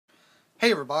Hey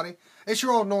everybody, it's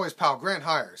your old noise pal Grant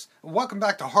Hires, and welcome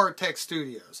back to Hard Tech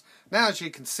Studios. Now as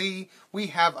you can see, we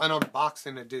have an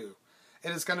unboxing to do. It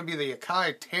is going to be the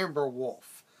Akai Timbre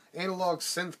analog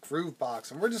synth groove box,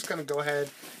 and we're just going to go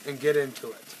ahead and get into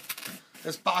it.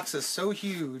 This box is so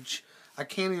huge, I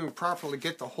can't even properly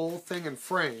get the whole thing in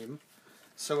frame,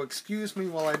 so excuse me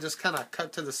while I just kind of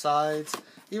cut to the sides,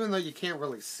 even though you can't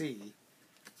really see.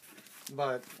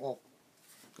 But, well,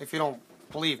 if you don't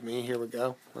believe me, here we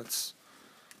go. Let's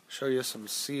show you some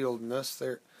sealedness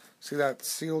there. See that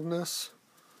sealedness?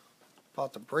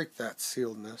 About to break that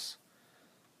sealedness.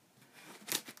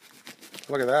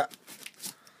 Look at that.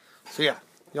 So yeah,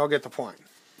 y'all get the point.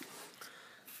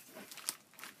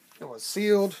 It was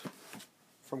sealed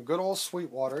from good old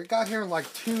Sweetwater. It got here in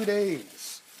like 2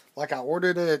 days. Like I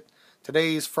ordered it,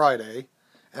 today's Friday,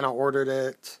 and I ordered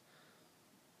it,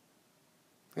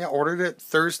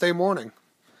 Thursday morning.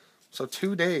 So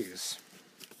 2 days.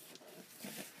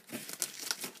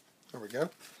 There we go.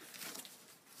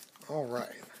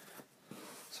 Alright.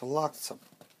 So lots of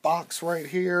box right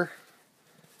here.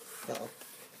 Uh-oh.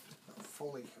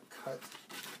 Fully cut.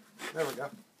 There we go.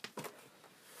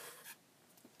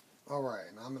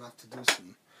 Alright, now I'm going to have to do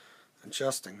some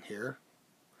adjusting here.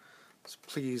 So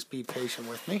please be patient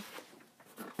with me.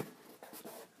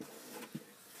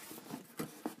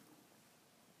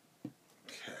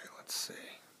 Okay, let's see.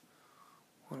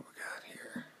 What do we got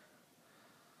here?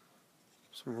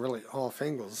 Some really off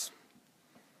angles,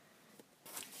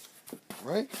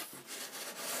 right?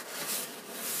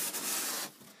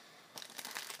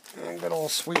 And good old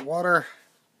Sweetwater,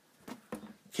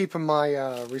 keeping my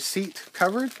receipt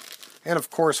covered, and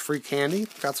of course free candy.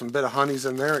 Got some bit of honeys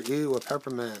in there. Ew, a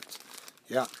peppermint.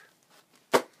 Yuck.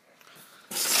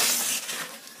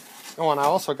 Oh, and I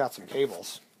also got some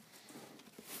cables.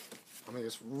 I mean,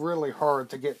 it's really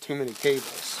hard to get too many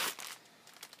cables.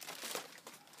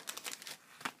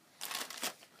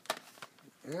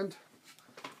 And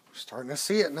we're starting to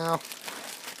see it now.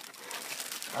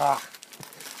 Ah,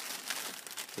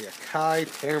 the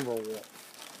Akai Timbre Wolf.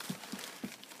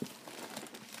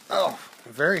 Oh,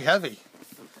 very heavy.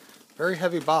 Very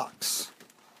heavy box.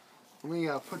 Let me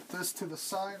put this to the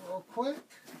side real quick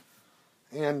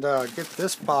and get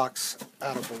this box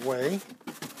out of the way.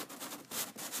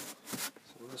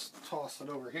 So we'll just toss it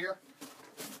over here.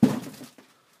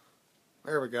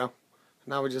 There we go.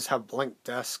 Now we just have blank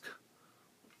desk,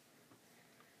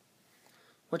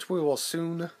 which we will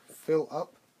soon fill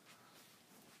up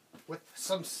with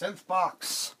some synth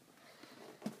box.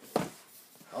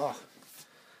 Oh,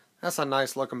 that's a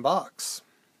nice looking box.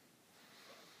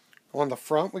 On the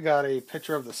front we got a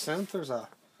picture of the synth. There's a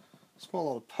small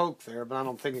little poke there, but I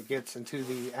don't think it gets into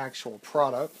the actual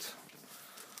product.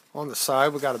 On the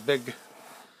side we got a big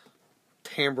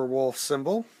Timbre Wolf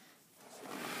symbol.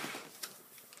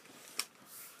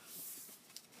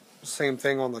 Same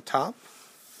thing on the top.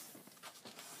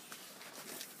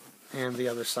 And the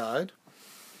other side.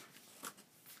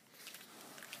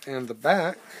 And the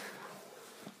back,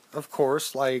 of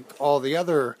course, like all the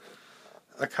other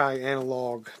Akai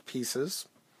analog pieces,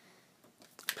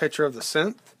 picture of the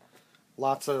synth,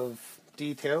 lots of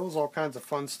details, all kinds of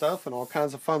fun stuff, and all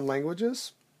kinds of fun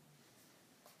languages.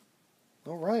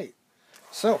 Alright,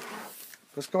 so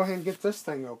let's go ahead and get this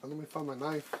thing open. Let me find my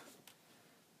knife.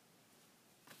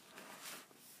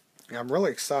 Yeah, I'm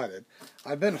really excited.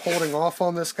 I've been holding off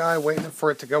on this guy, waiting for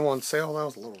it to go on sale. That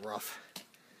was a little rough.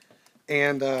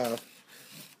 And,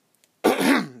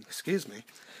 excuse me,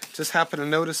 just happened to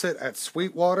notice it at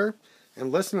Sweetwater,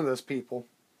 and listen to this, people,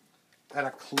 at a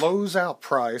closeout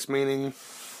price, meaning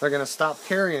they're going to stop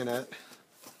carrying it,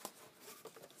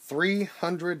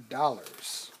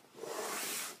 $300.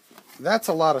 That's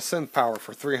a lot of synth power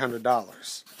for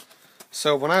 $300.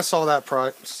 So when I saw that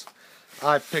price,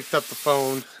 I picked up the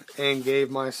phone and gave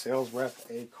my sales rep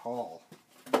a call.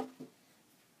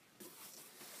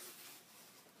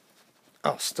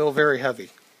 Oh, still very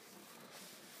heavy.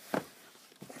 Got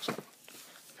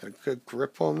a good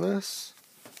grip on this.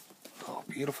 Oh,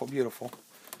 beautiful, beautiful.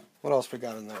 What else we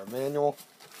got in there? Manual.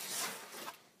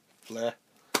 Bleh.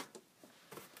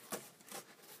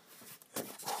 And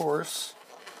of course,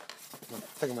 I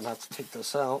think I'm going to have to take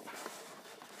this out.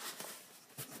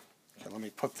 Okay, let me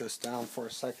put this down for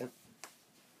a second.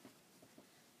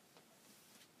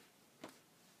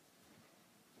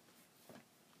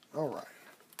 Alright.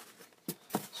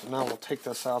 So now we'll take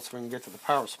this out so we can get to the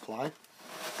power supply.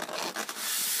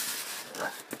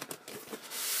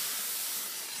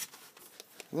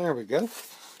 There we go.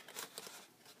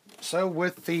 So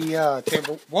with the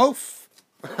Timbre Wolf,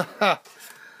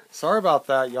 sorry about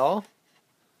that, y'all.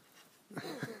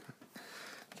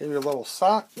 Give you a little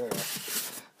sock there.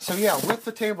 So yeah, with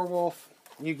the Timbre Wolf,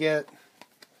 you get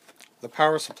the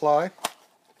power supply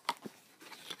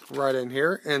right in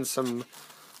here and some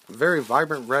very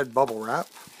vibrant red bubble wrap.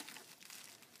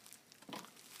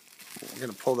 I'm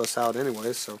going to pull this out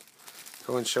anyway, so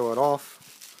go and show it off.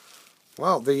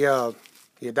 Wow, the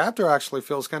adapter actually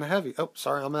feels kind of heavy. Oh,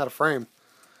 sorry, I'm out of frame.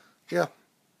 Yeah,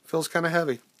 feels kind of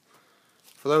heavy.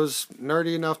 For those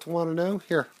nerdy enough to want to know,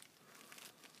 here.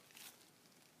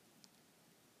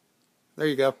 There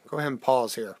you go. Go ahead and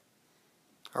pause here.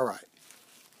 Alright.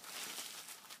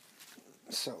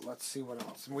 So, let's see what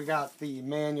else. We got the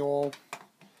manual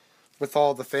with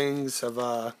all the things of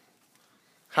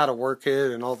how to work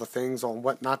it and all the things on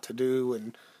what not to do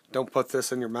and don't put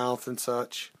this in your mouth and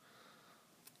such.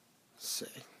 Let's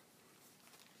see.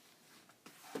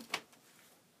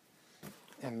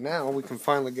 And now we can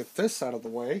finally get this out of the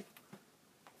way.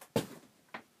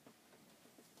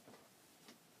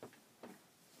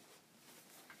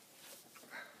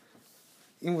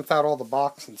 Even without all the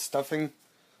box and stuffing,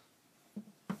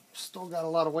 still got a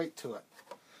lot of weight to it.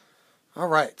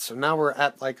 Alright, so now we're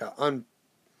at like a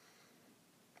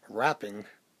unwrapping.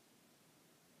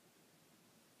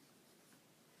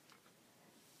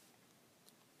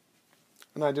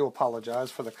 And I do apologize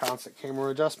for the constant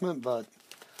camera adjustment, but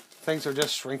things are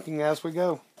just shrinking as we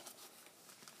go.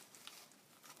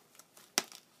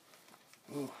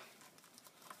 Ooh.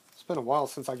 It's been a while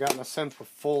since I got in a synth with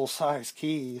full-size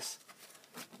keys.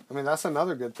 I mean, that's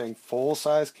another good thing.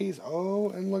 Full-size keys. Oh,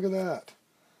 and look at that.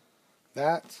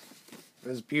 That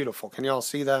is beautiful. Can y'all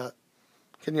see that?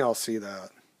 Can y'all see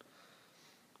that?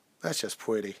 That's just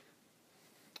pretty.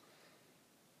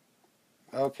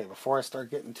 Okay, before I start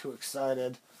getting too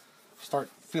excited, start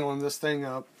feeling this thing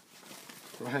up,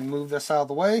 go ahead and move this out of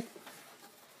the way.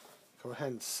 Go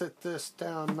ahead and sit this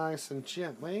down nice and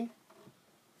gently.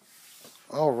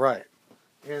 Alright.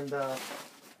 And let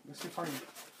me see if I can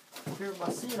clear my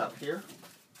seat up here.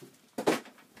 That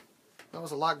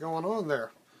was a lot going on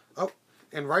there. Oh,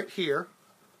 and right here,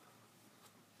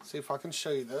 see if I can show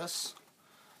you this.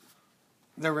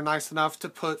 They were nice enough to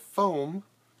put foam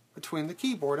between the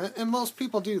keyboard, and most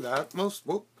people do that. Most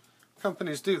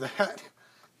companies do that.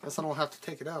 Guess I don't have to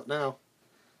take it out now.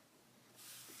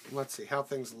 Let's see how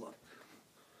things look.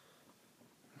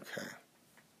 Okay.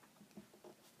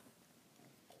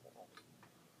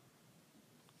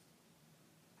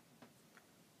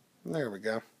 There we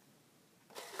go.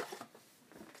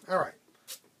 Alright.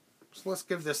 So let's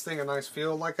give this thing a nice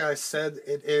feel. Like I said,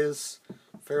 it is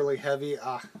fairly heavy.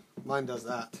 Mine does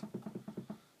that.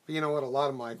 But you know what? A lot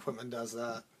of my equipment does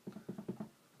that.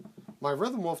 My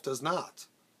Rhythm Wolf does not.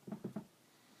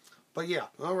 But yeah,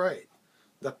 alright.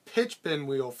 The pitch bend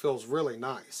wheel feels really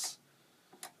nice.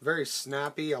 Very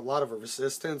snappy, a lot of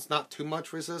resistance, not too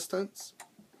much resistance.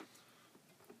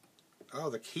 Oh,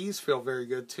 the keys feel very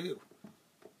good too.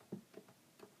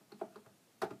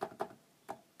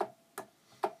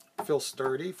 Feel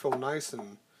sturdy, feel nice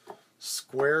and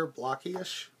square,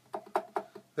 blocky-ish.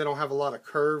 They don't have a lot of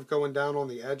curve going down on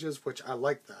the edges, which I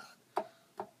like that.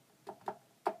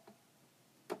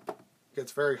 It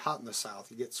gets very hot in the south.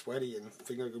 You get sweaty and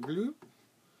finger go bloop.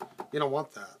 You don't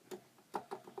want that.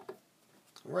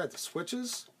 Alright, the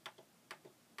switches.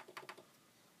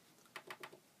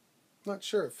 Not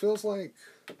sure. It feels like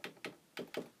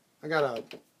I got a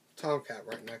Tomcat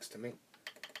right next to me.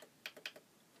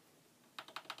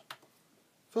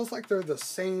 Feels like they're the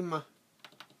same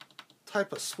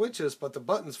type of switches, but the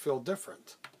buttons feel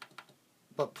different.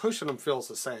 But pushing them feels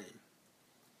the same.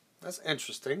 That's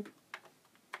interesting.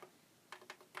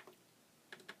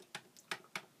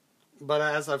 But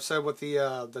as I've said with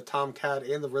the Tomcat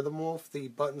and the Rhythm Wolf, the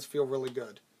buttons feel really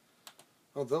good.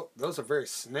 Oh, those are very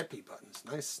snippy buttons.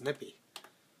 Nice snippy.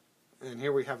 And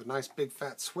here we have a nice big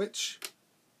fat switch.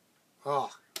 Oh,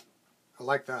 I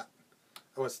like that.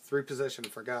 Oh, it's 3 position,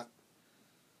 forgot.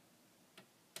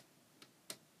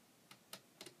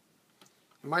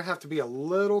 You might have to be a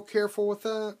little careful with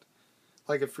that.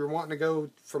 Like if you're wanting to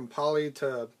go from poly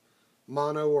to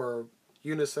mono or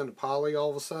unison to poly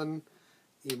all of a sudden,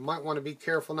 you might want to be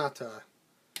careful not to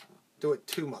do it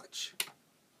too much.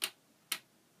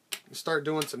 You start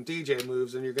doing some DJ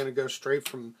moves and you're going to go straight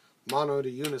from mono to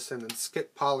unison and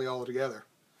skip poly altogether.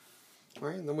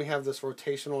 Alright, and then we have this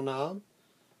rotational knob.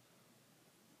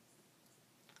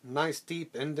 Nice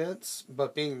deep indents,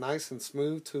 but being nice and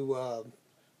smooth to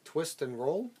twist and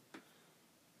roll.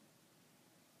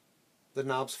 The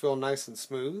knobs feel nice and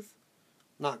smooth.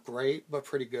 Not great, but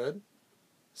pretty good.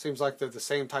 Seems like they're the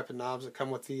same type of knobs that come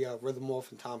with the Rhythm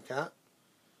Wolf and Tomcat.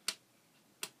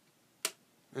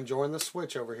 Enjoying the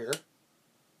switch over here.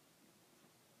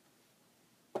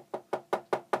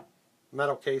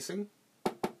 metal casing.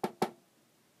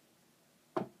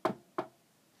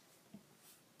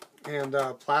 And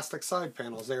plastic side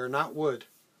panels. They are not wood.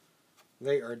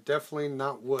 They are definitely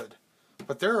not wood.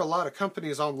 But there are a lot of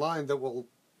companies online that will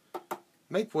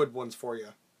make wood ones for you.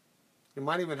 You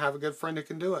might even have a good friend who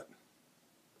can do it.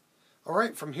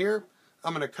 Alright, from here,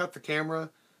 I'm going to cut the camera,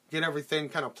 get everything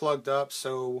kind of plugged up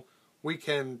so we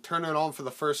can turn it on for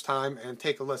the first time and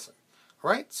take a listen.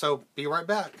 Alright, so be right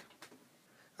back.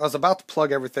 I was about to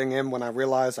plug everything in when I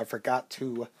realized I forgot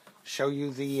to show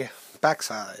you the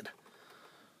backside.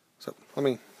 So let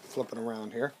me flip it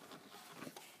around here.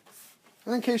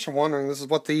 And in case you're wondering, this is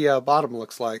what the bottom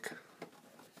looks like.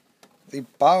 The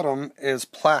bottom is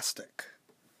plastic.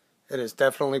 It is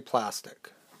definitely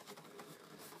plastic.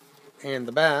 And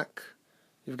the back,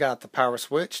 you've got the power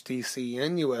switch, DC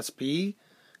in, USB,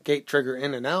 gate trigger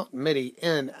in and out, MIDI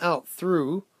in, out,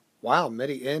 through. Wow,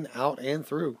 MIDI in, out, and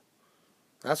through.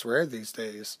 That's rare these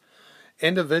days.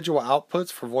 Individual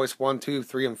outputs for voice 1, 2,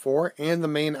 3, and 4, and the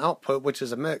main output, which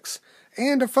is a mix.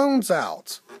 And a phone's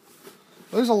out.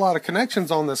 There's a lot of connections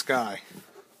on this guy.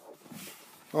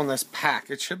 On this pack.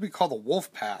 It should be called the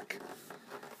Wolf Pack.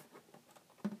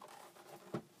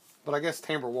 But I guess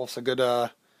Timbre Wolf's a good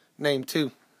name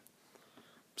too.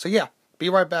 So yeah, be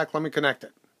right back. Let me connect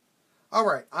it.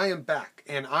 Alright, I am back.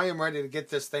 And I am ready to get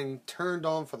this thing turned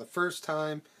on for the first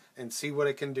time and see what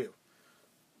it can do.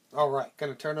 Alright,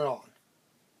 gonna turn it on.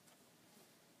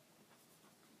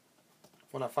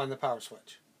 When I find the power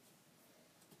switch.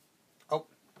 Oh,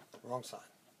 wrong side.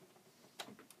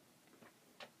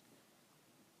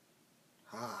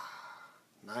 Ah,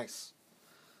 nice.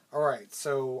 Alright,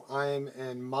 so I'm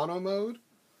in mono mode.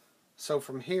 So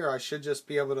from here I should just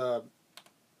be able to,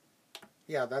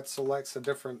 yeah, that selects a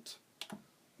different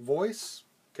voice,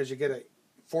 because you get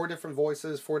 4 different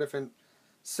voices, 4 different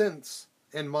synths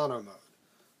in mono mode.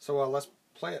 So let's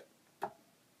play it.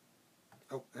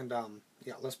 Oh, and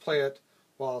yeah, let's play it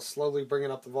while slowly bringing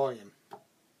up the volume.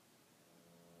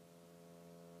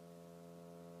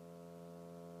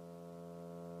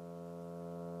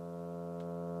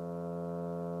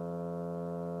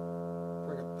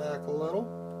 Bring it back a little.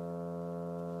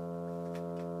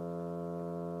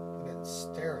 Get it in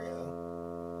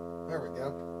stereo. There we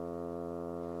go.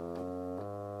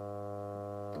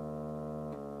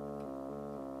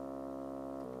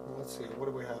 Let's see, what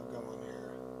do we have going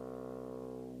here?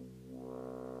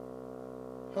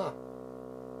 Huh.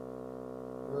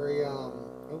 Very,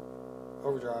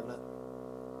 overdriving it.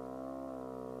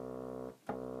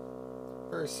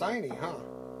 Very shiny, huh?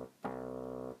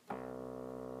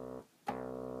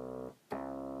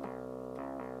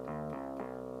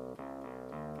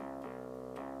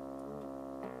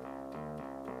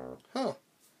 Huh.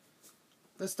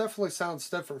 This definitely sounds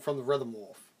different from the Rhythm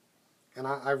Wolf. And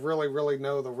I really, really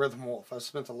know the Rhythm Wolf. I've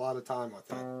spent a lot of time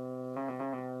with it.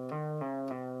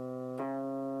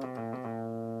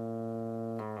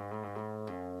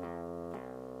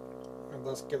 And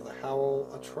let's give the howl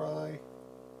a try.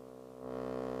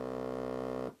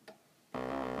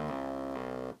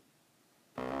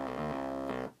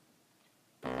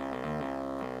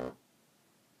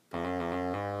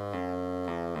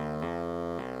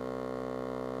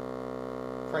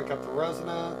 Crank up the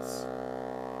resonance.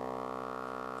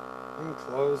 And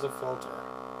close the filter.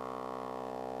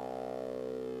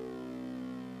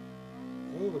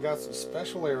 Ooh, we got some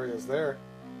special areas there.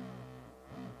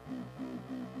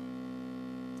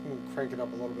 Crank it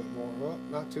up a little bit more. Well,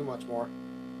 not too much more.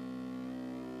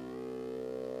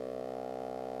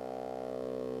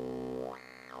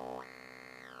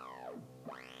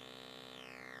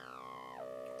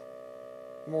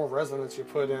 The more resonance you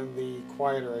put in, the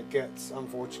quieter it gets,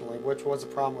 unfortunately, which was a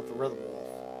problem with the Rhythm Wolf.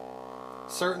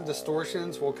 Certain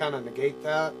distortions will kind of negate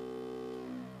that,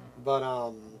 but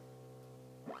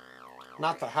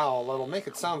not the howl. It'll make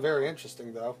it sound very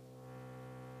interesting though.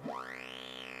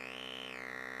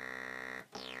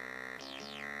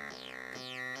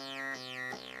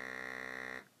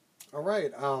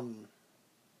 Alright,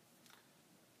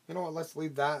 you know what, let's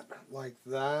leave that like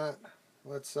that.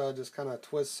 Let's just kind of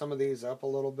twist some of these up a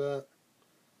little bit.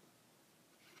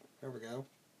 There we go.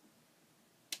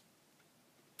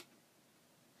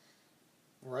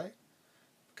 Alright.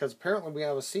 because apparently we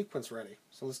have a sequence ready.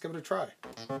 So let's give it a try.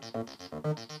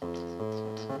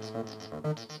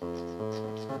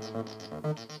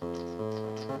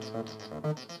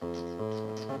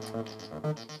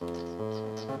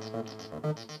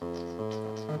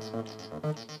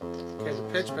 Okay, the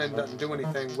pitch bend doesn't do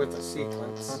anything with the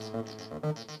sequence.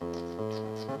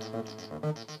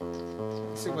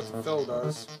 Let's see what the fill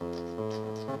does.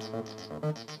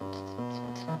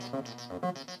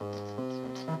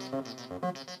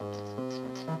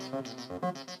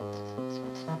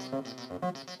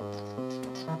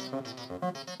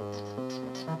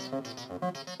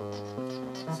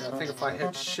 See, I think if I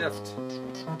hit shift,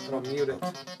 it'll mute it.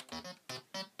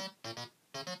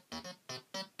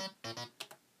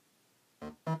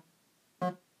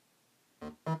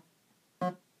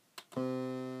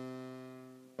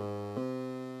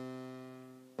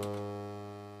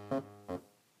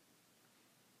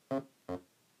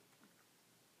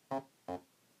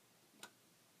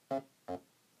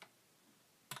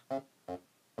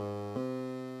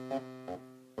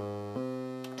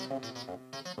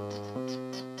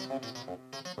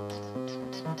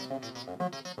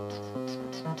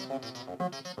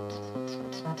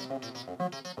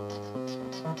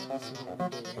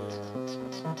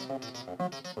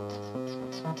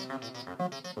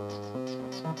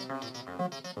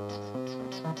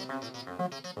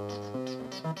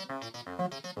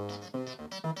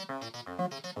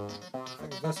 I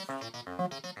think this.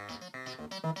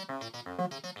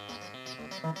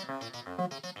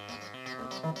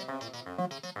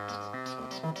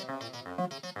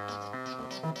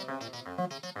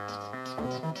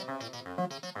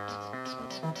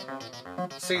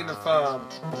 Seeing if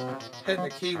hitting a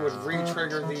key would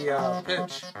re-trigger the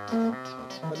pitch,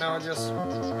 but now it just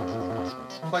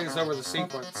plays over the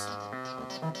sequence.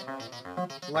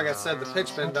 Like I said, the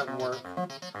pitch bend doesn't work,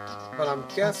 but I'm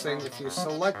guessing if you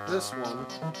select this one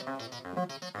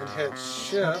and hit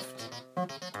shift,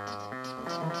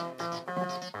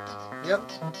 yep,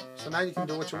 so now you can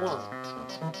do what you want.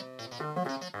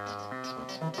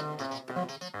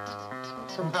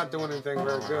 I'm not doing anything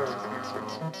very good.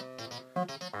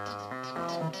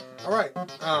 Alright,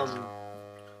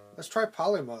 let's try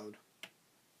poly mode.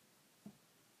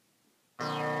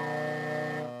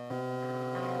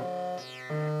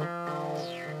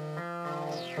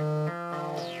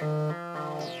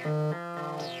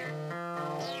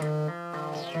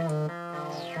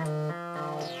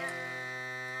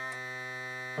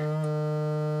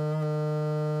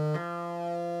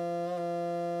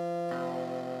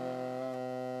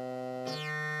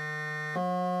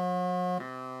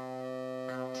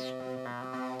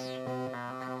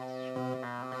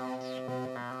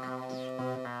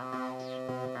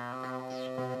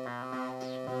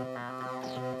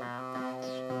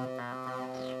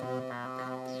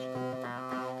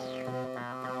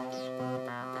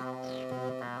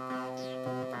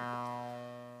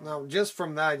 Now, just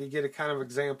from that, you get a kind of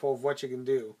example of what you can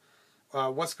do.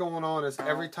 What's going on is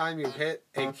every time you hit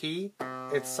a key,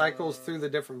 it cycles through the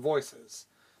different voices.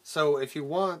 So if you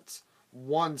want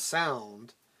one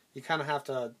sound, you kind of have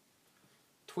to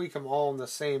tweak them all in the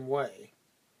same way.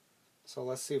 So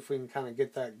let's see if we can kind of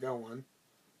get that going.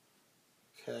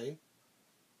 Okay.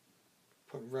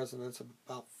 Put resonance of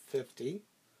about 50.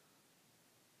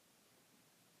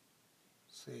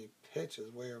 Let's see, pitch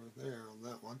is way over there on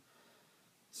that one.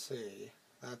 Let's see,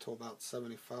 that to about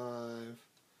 75.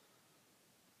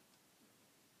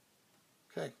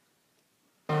 Okay.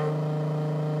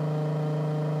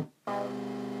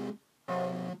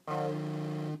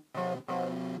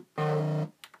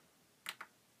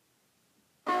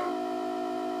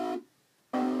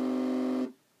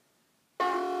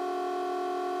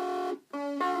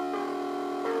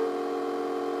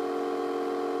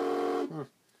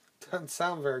 Doesn't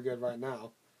sound very good right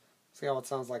now. See how it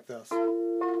sounds like this.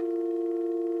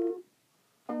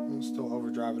 I'm still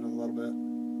overdriving it a little bit.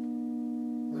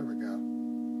 There we go.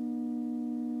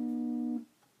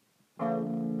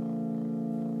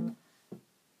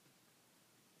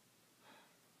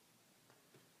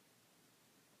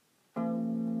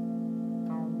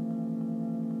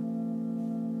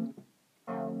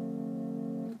 I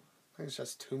think it's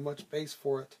just too much bass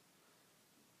for it.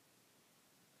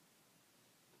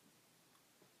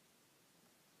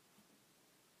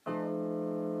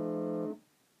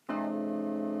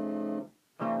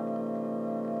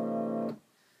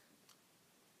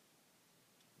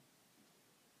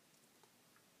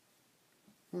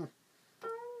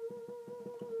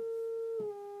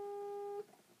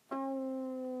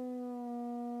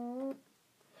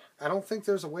 I don't think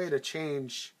there's a way to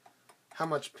change how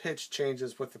much pitch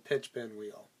changes with the pitch bend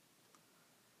wheel.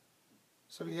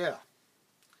 So yeah,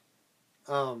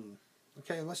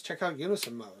 Okay, let's check out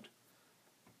unison mode.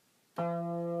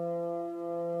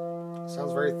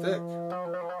 Sounds very thick.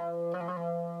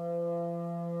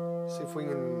 See if we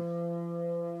can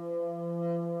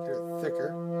get it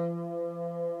thicker.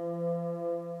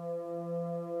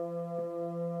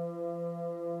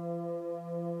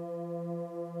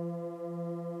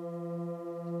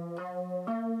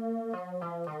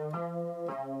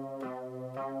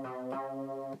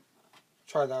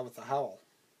 Try that with the howl.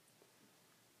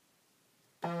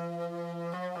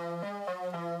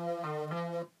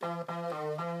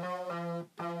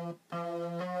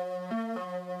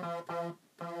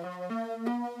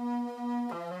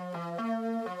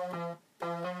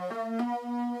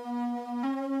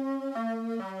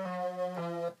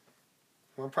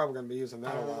 I'm probably going to be using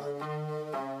that a lot.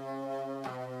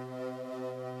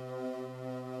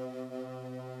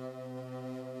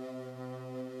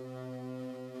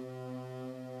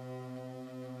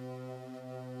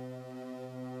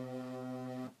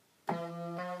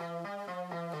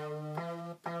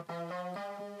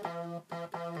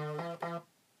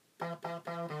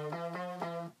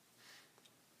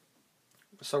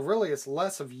 So really it's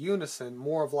less of unison,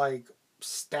 more of like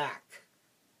stack,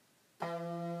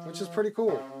 which is pretty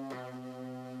cool.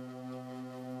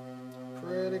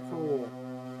 Pretty cool.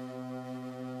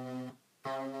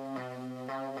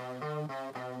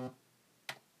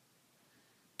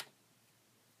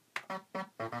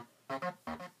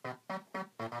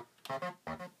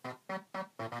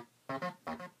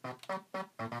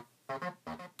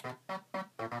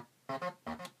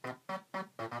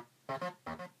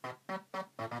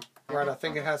 Right, I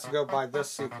think it has to go by this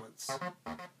sequence.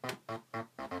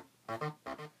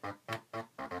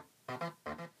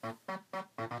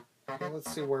 Okay,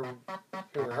 let's see where,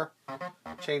 here we are.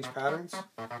 Change patterns.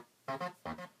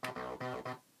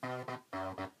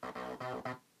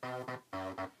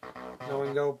 Now we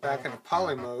can go back into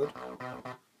poly mode.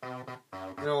 And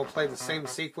it will play the same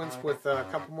sequence with a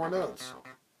couple more notes.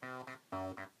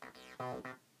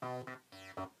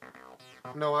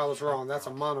 No, I was wrong. That's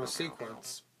a mono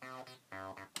sequence.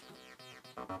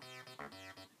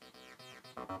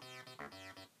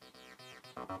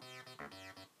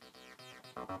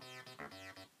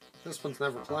 This one's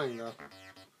never playing though.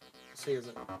 Let's see, is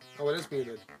it? Oh, it is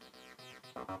muted.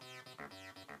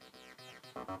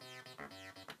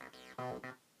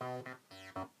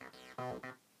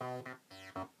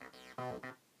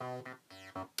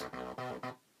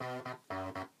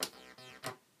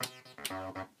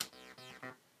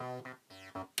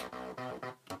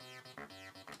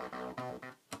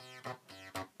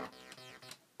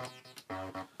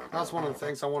 That's one of the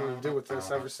things I wanted to do with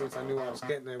this ever since I knew I was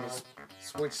getting it, was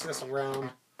switch this around.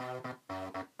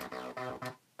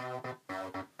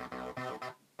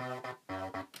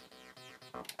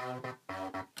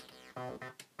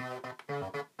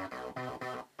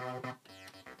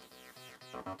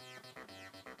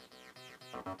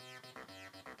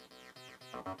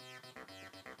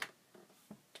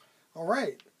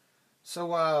 Alright,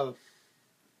 so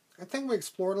I think we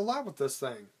explored a lot with this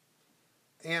thing.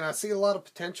 And I see a lot of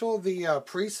potential. The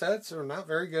presets are not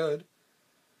very good.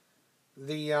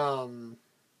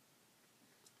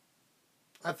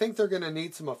 I think they're going to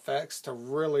need some effects to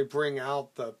really bring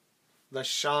out the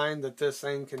shine that this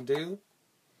thing can do.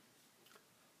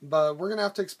 But we're going to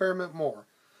have to experiment more.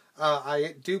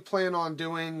 I do plan on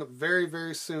doing very,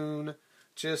 very soon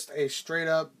just a straight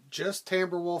up, just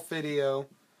Timbre video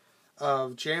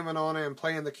of jamming on it and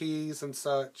playing the keys and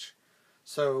such.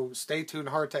 So stay tuned,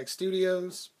 Hardtech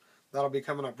Studios. That'll be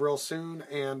coming up real soon.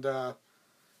 And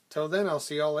till then, I'll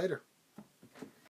see y'all later.